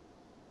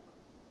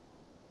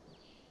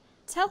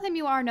 Tell him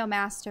you are no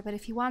master, but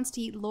if he wants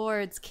to eat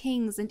lords,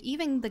 kings, and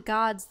even the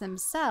gods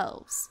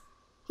themselves,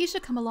 he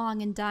should come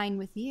along and dine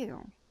with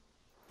you.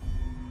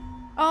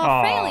 Oh,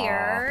 aww.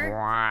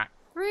 Failure?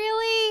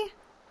 Really?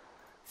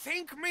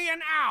 Think me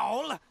an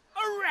owl? A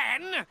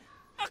wren?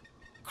 A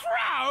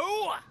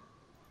crow?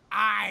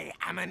 I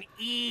am an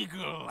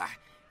eagle.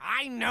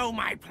 I know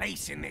my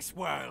place in this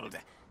world.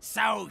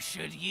 So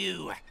should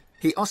you.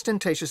 He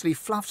ostentatiously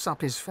fluffs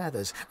up his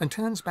feathers and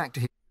turns back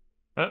to his...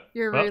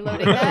 You're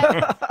reloading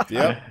that?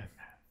 Yep.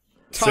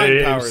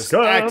 Time powers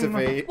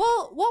activate.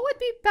 Well, what would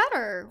be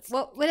better?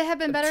 What would it have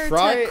been better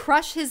to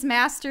crush his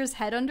master's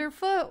head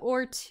underfoot,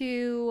 or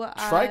to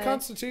try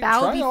Constitution? Bow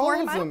try before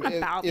all him? of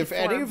them. If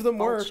any of them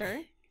work.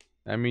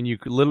 I mean, you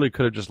literally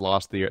could have just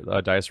lost the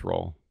dice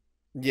roll.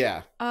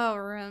 Yeah.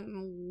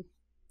 Oh.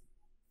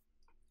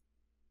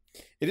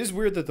 It is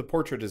weird that the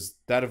portrait is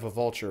that of a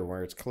vulture,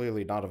 where it's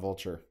clearly not a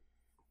vulture.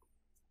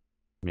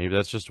 Maybe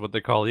that's just what they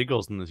call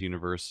eagles in this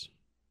universe.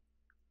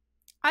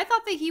 I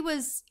thought that he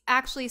was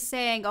actually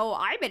saying, "Oh,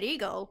 I'm an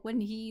eagle," when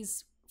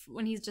he's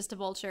just a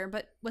vulture.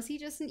 But was he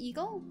just an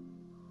eagle?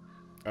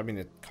 I mean,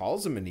 it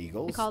calls him an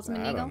eagle. It calls him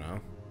an eagle? I don't know.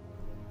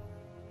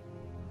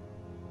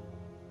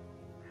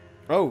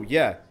 Oh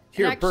yeah,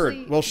 here, actually...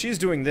 bird. While she's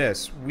doing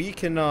this, we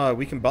can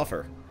buff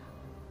her.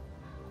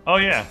 Oh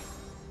yeah.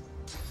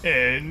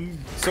 And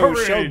so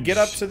Shell, get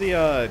up to the.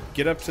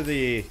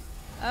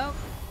 Oh.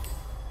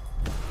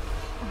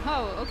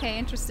 Oh, okay,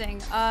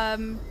 interesting.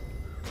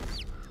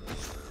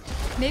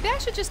 Maybe I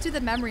should just do the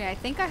memory. I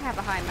think I have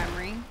a high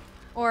memory.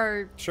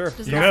 Or sure.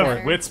 You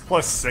have wits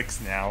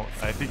 +6 now.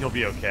 I think you'll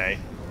be okay.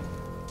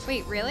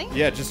 Wait, really?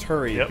 Yeah, just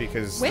hurry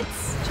because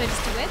wits. Should I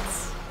just do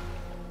wits?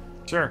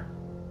 Sure.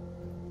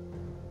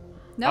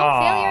 No,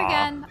 failure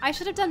again. I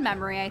should have done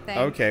memory, I think.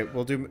 Okay,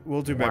 we'll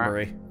do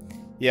memory.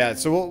 Yeah,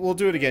 so we'll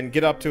do it again.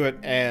 Get up to it,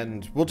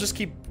 and we'll just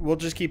keep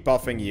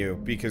buffing you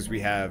because we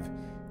have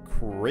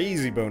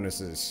crazy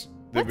bonuses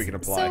that we can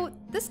apply. So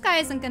this guy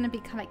isn't going to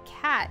become a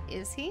cat,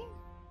 is he?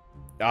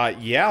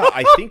 Yeah,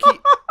 I think he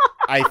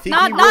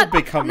will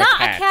become a cat.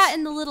 Not a cat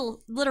in the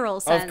literal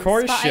sense. Of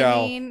course,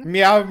 Shell. I mean...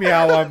 Meow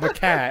meow, I'm a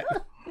cat.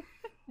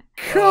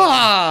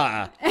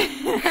 Caw!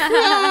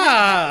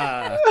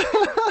 Caw!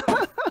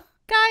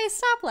 Guys,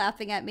 stop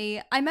laughing at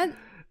me. I meant,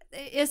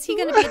 is he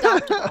going to be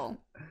adoptable?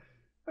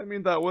 I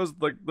mean, that was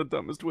like the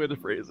dumbest way to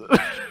phrase it.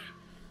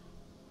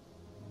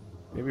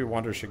 Maybe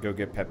Wander should go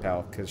get Pet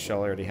Pal because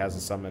Shell already has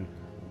a summon.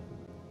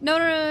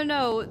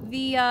 No.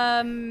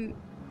 The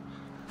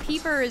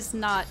Peeper is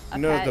not a pet.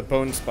 No, the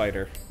bone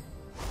spider.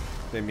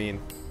 They mean.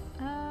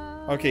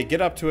 Okay,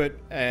 get up to it,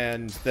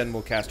 and then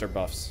we'll cast our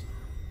buffs.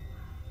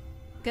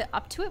 Get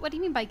up to it? What do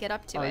you mean by get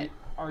up to it?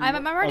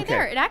 I'm already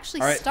there. It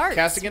actually starts. All right,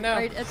 casting it now.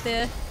 Right at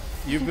the...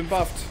 You've been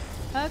buffed.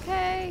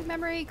 Okay,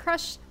 memory,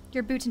 crush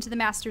your boot into the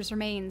master's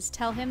remains.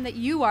 Tell him that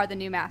you are the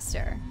new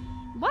master.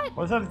 What?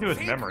 What does that have to do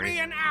with memory? Think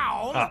me an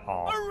owl,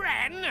 a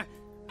wren,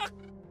 a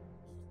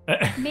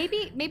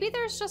Maybe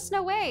there's just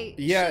no way.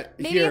 Yeah,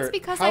 maybe here, it's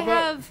because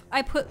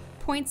I put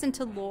points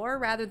into lore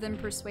rather than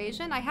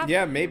persuasion. I have.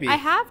 Yeah, maybe. I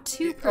have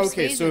 2 persuasion.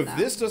 Okay, so if though.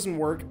 this doesn't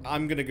work,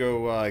 I'm gonna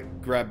go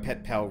grab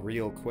Pet Pal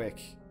real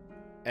quick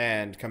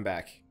and come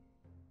back.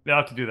 You'll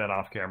have to do that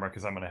off camera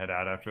because I'm gonna head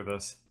out after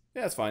this.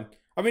 Yeah, that's fine.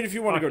 I mean, if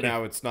you want to go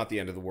now, it's not the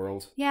end of the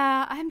world.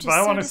 Yeah, I'm just. But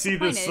I want to see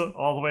this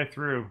all the way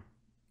through.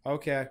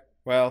 Okay.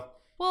 Well,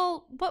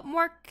 what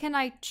more can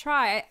I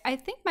try? I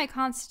think my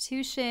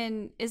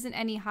constitution isn't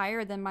any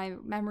higher than my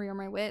memory or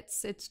my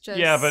wits. It's just...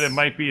 Yeah, but it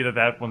might be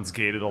that one's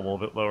gated a little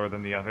bit lower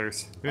than the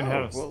others. Who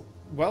knows?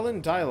 Well,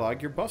 in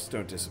dialogue, your buffs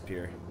don't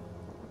disappear.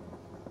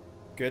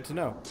 Good to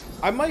know.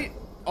 I might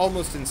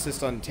almost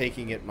insist on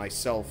taking it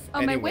myself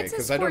anyway, my wits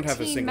is 14, I don't have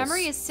a single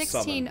memory is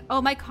 16. Summon.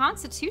 Oh, my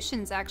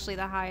constitution's actually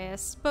the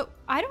highest, but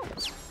I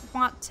don't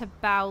want to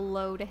bow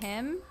low to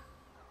him.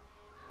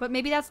 But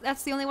maybe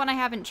that's the only one I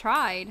haven't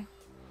tried.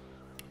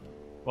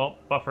 Well,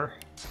 buffer.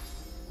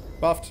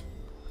 Buffed.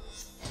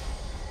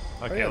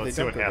 Okay, yeah, let's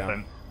see what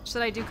happened.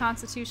 Should I do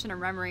constitution or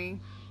memory?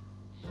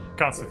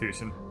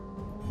 Constitution.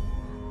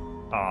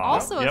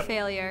 Also a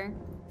failure.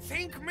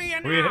 Think me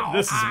now.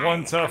 This is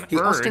one tough bird. He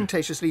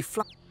ostentatiously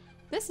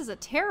This is a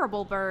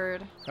terrible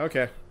bird.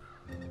 Okay.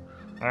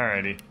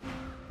 Alrighty.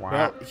 Wow.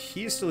 Well,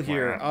 he's still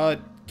here.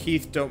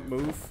 Keith, don't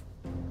move.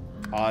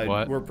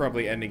 What? We're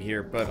probably ending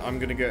here, but I'm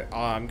gonna go.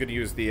 I'm gonna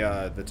use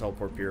the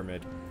teleport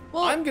pyramid.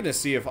 Well, I'm gonna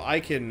see if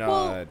I can.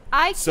 Well,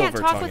 I can't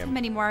talk with him him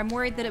anymore. I'm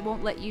worried that it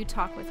won't let you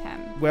talk with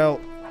him.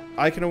 Well,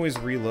 I can always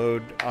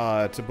reload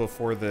to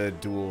before the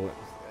duel.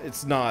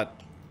 It's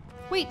not.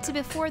 Wait, to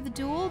before the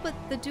duel, but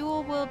the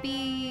duel will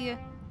be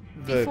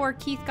before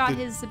Keith got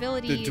his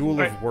ability. The duel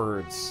of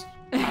words.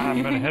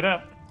 I'm gonna head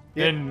up.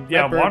 Yeah, and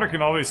yeah, Wander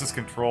can always just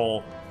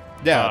control.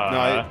 Yeah,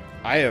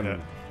 no, I am.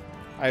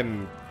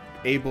 I'm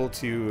able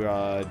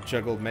to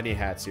juggle many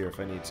hats here if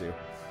I need to.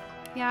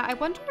 Yeah, I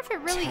wonder if it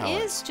really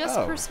is just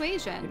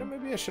persuasion. You know,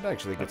 maybe I should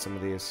actually get some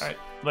of these. Alright,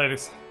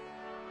 ladies.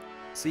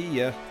 See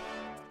ya.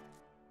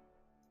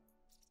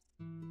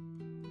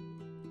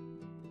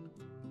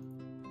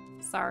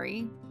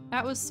 Sorry.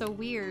 That was so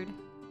weird.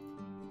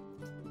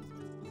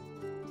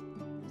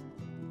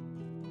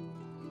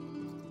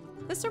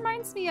 This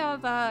reminds me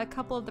of a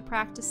couple of the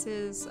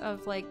practices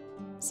of, like,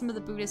 some of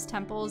the Buddhist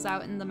temples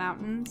out in the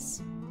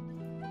mountains.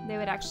 They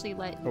would actually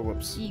let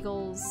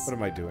eagles What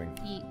am I doing?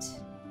 eat.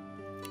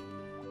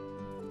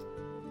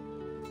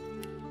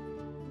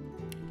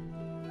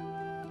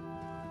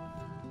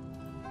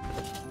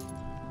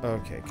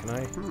 Okay, can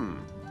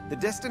I? The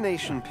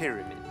destination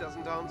pyramid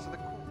doesn't answer the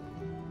call.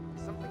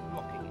 There's something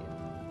blocking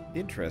it.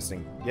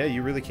 Interesting. Yeah,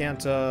 you really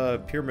can't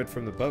pyramid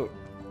from the boat.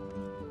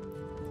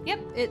 Yep,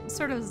 it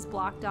sort of is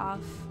blocked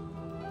off.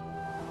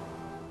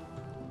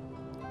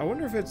 I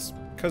wonder if it's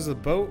because of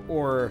the boat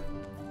or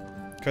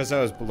because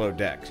I was below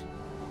deck.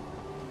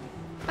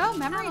 Oh,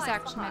 memory is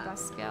actually my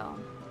best skill.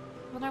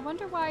 But I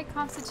wonder why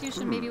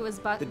Constitution maybe was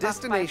buffed The by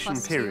destination +2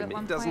 at pyramid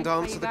one doesn't point by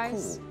answer you the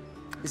guys.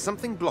 call. Is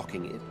something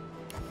blocking it?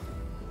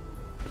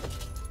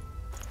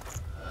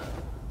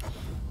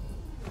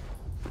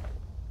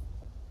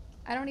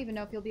 I don't even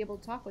know if you'll be able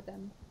to talk with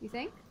them. You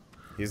think?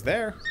 He's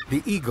there.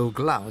 The eagle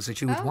glowers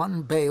at you with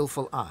one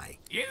baleful eye.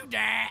 You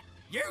dare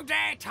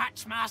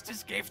touch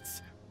Master's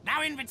gifts.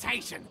 No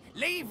invitation.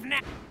 Leave now.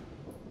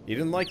 He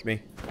didn't like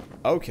me.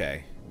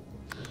 Okay.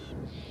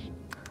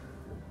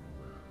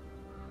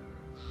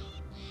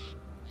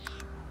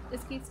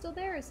 Is Keith still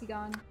there or is he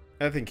gone?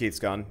 I think Keith's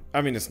gone.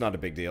 I mean, it's not a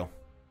big deal.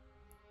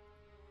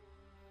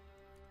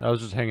 I was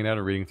just hanging out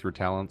and reading through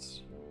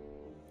talents.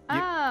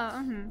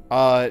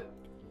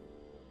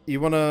 You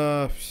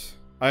wanna?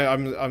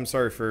 I'm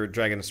sorry for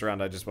dragging us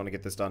around. I just want to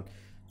get this done.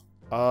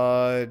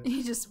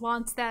 He just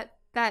wants that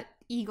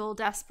eagle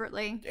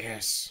desperately.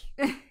 Yes.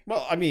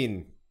 Well, I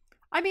mean,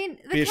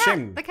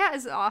 the cat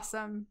is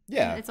awesome.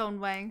 Yeah. In its own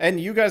way. And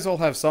you guys all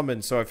have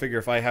summons, so I figure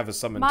if I have a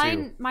summon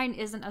too. Mine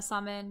isn't a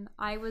summon.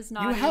 I was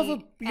not.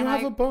 You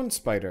have a bone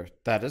spider.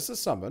 That is a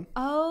summon.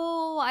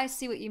 Oh, I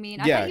see what you mean.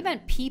 Yeah. I thought you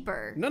meant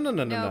Peeper.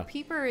 No.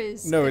 Peeper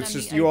is. No, it's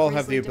just you all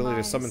have the ability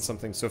demise. to summon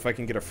something. So if I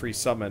can get a free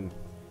summon,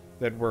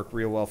 that'd work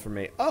real well for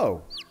me.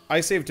 Oh,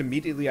 I saved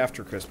immediately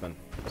after Crispin.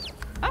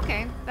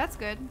 Okay, that's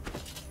good.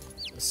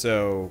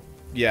 So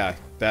yeah,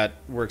 that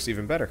works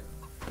even better.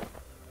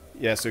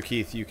 Yeah, so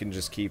Keith, you can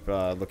just keep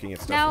looking at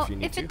stuff now, if you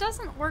need to. Now, if it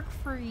doesn't work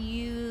for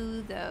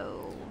you,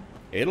 though...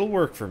 It'll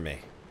work for me.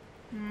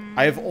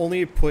 I have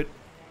only put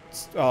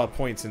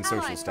points in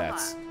social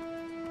stats.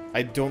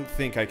 I don't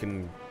think I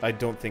can...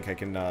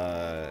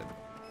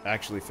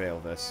 actually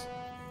fail this.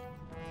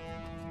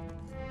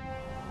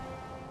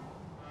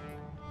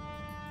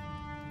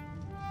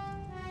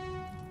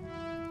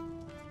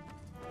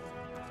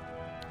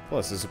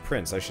 Plus, as a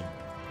prince, I should...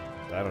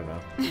 I don't know.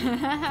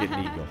 Get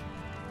an eagle.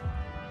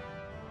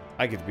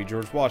 I get to be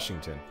George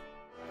Washington.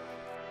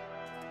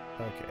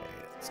 Okay,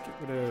 let's get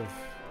rid of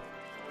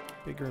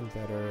bigger and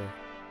better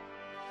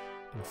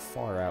and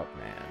far out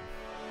man.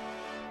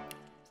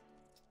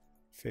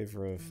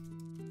 Favor of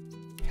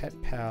Pet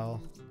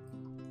Pal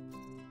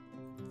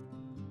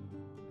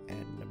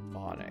and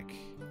demonic.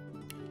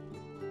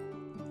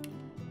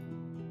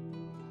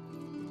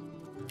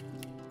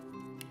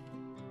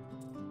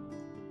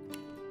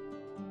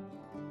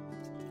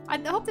 I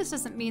hope this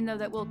doesn't mean, though,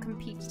 that we'll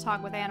compete to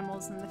talk with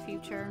animals in the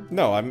future.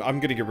 No, I'm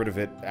gonna get rid of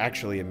it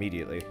actually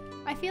immediately.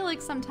 I feel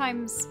like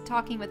sometimes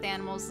talking with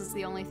animals is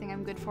the only thing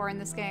I'm good for in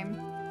this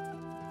game.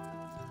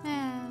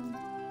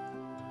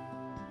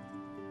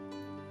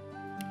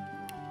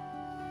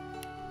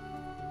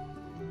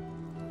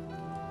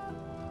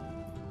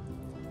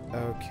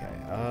 Okay,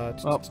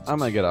 well, I'm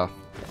gonna get off.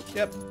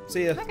 Yep,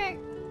 see ya. Okay.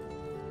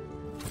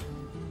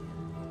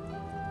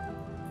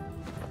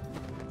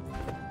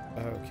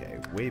 Okay,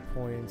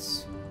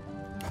 waypoints.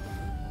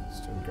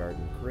 Stone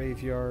Garden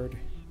Graveyard.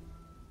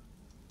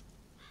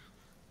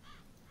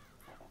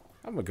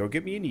 I'm gonna go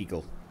get me an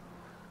eagle.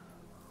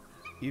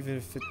 Even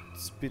if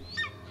it's a bit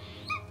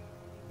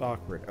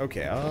awkward.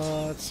 Okay,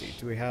 let's see.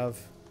 Do we have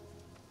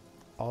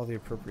all the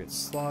appropriate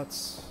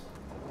slots?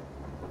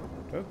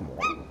 Do I have more?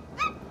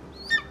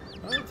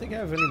 I don't think I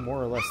have any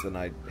more or less than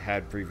I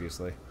had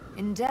previously.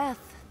 In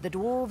death, the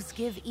dwarves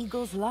give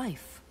eagles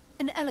life.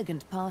 An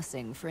elegant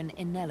passing for an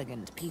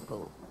inelegant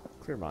people.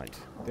 Clear mind.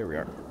 There we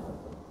are.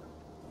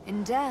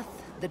 In death,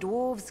 the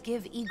dwarves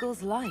give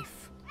eagles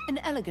life. An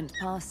elegant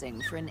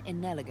passing for an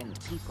inelegant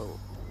people.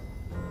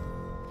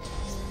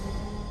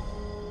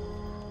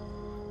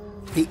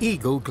 The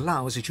eagle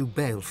glowers at you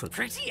balefully.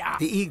 Pretty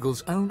The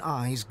eagle's own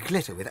eyes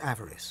glitter with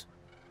avarice.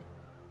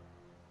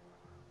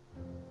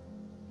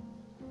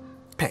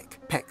 Peck,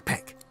 peck,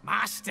 peck.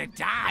 Master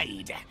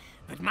died,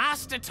 but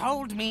Master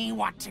told me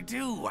what to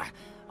do.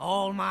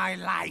 All my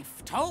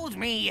life told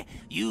me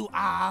you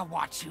are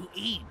what you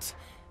eat.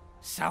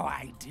 So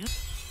I do.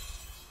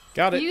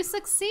 Got it. You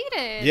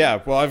succeeded. Yeah,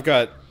 well I've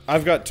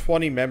got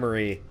 20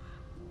 memory.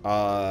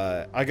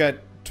 I got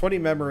 20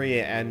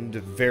 memory and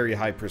very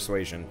high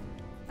persuasion.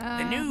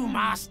 The new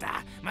master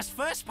must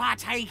first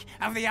partake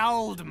of the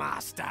old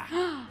master.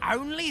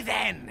 Only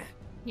then.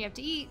 You have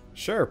to eat.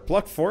 Sure,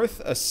 pluck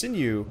forth a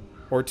sinew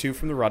or two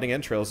from the rotting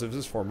entrails of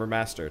his former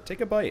master.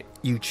 Take a bite.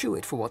 You chew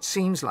it for what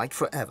seems like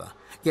forever,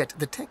 yet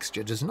the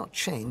texture does not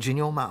change in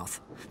your mouth.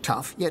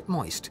 Tough yet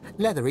moist,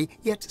 leathery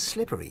yet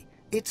slippery.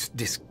 It's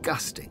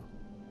disgusting.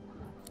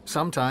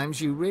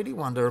 Sometimes you really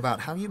wonder about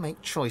how you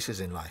make choices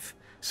in life.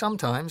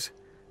 Sometimes,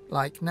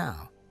 like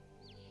now.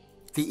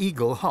 The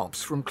eagle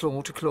hops from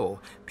claw to claw,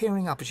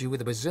 peering up at you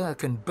with a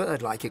berserk and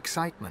bird-like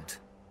excitement.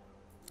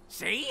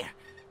 See?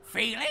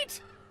 Feel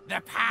it?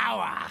 The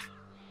power.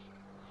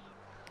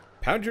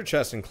 Pound your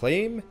chest and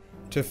claim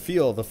to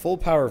feel the full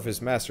power of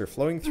his master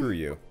flowing through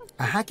you.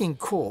 A hacking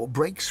claw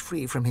breaks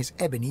free from his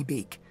ebony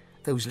beak.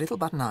 Those little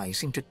button eyes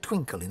seem to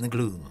twinkle in the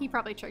gloom. He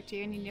probably tricked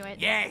you and you knew it.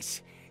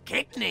 Yes.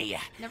 Kidney.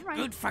 Never mind.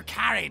 Good for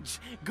courage.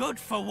 Good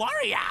for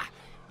warrior.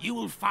 You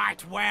will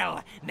fight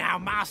well. Now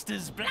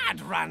Master's blood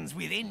runs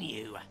within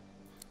you.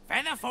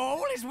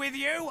 Featherfall is with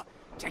you.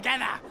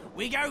 Together.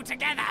 We go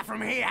together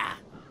from here.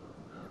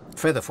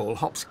 Featherfall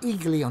hops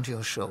eagerly onto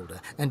your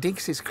shoulder and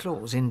digs his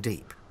claws in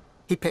deep.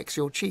 He pecks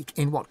your cheek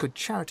in what could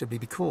charitably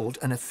be called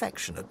an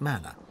affectionate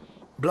manner.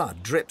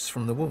 Blood drips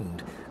from the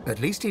wound.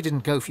 At least he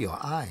didn't go for your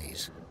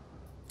eyes.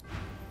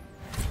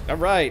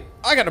 Alright,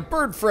 I got a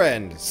bird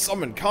friend!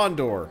 Summon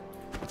Condor!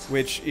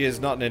 Which is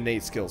not an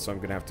innate skill, so I'm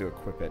gonna have to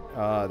equip it.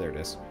 There it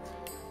is.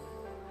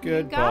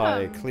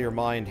 Goodbye, clear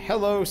mind.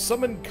 Hello,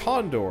 summon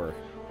Condor!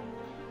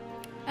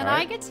 And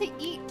I get to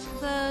eat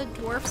the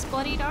dwarf's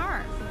bloodied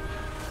arm.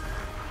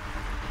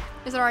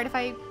 Is it alright if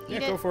I eat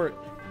it? Yeah, go for it.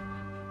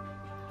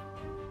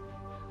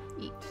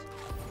 Eat.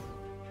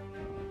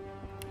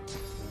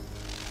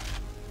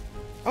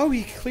 Oh,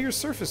 he clears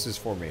surfaces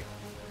for me.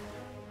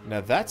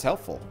 Now that's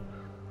helpful.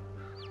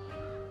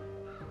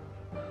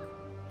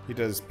 He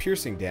does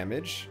piercing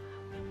damage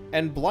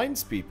and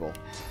blinds people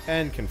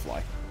and can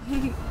fly.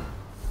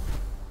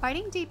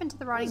 Biting deep into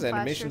the rotting Those flesh, your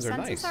animations are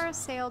senses nice. are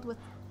assailed with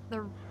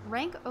the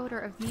rank odor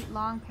of meat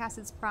long past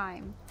its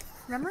prime.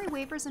 Memory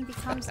wavers and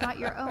becomes not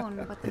your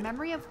own, but the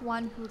memory of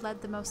one who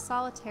led the most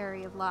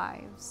solitary of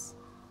lives.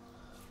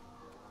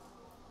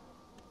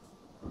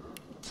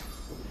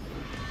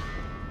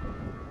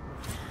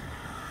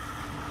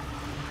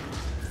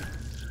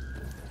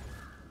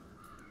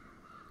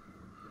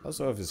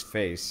 Also have his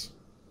face.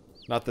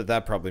 Not that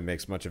that probably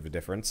makes much of a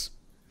difference.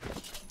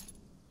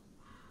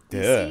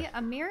 You see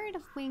a myriad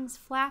of wings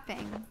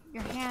flapping,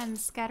 your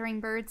hands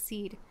scattering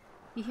birdseed.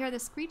 You hear the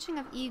screeching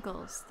of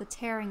eagles, the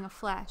tearing of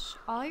flesh.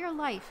 All your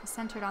life is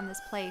centered on this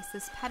place,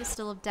 this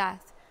pedestal of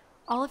death.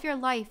 All of your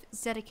life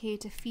is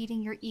dedicated to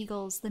feeding your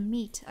eagles the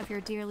meat of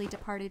your dearly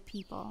departed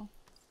people.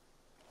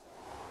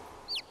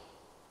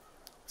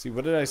 See,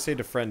 what did I say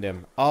to friend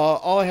him?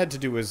 All I had to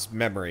do was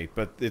memory,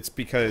 but it's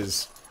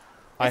because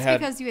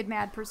because you had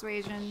mad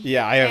persuasion.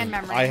 Yeah, and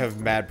memory. I have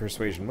mad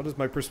persuasion. What is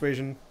my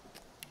persuasion?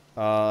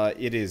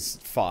 It is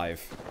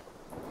 5.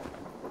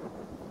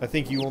 I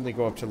think you only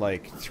go up to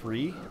like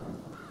 3.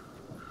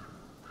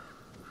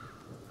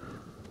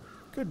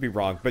 Could be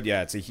wrong, but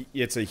yeah,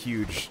 it's a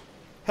huge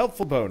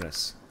helpful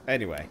bonus.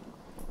 Anyway,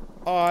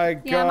 I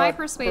got Yeah, my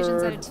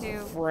persuasion's at a 2.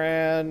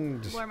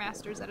 friend. Lore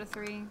master's at a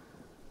 3.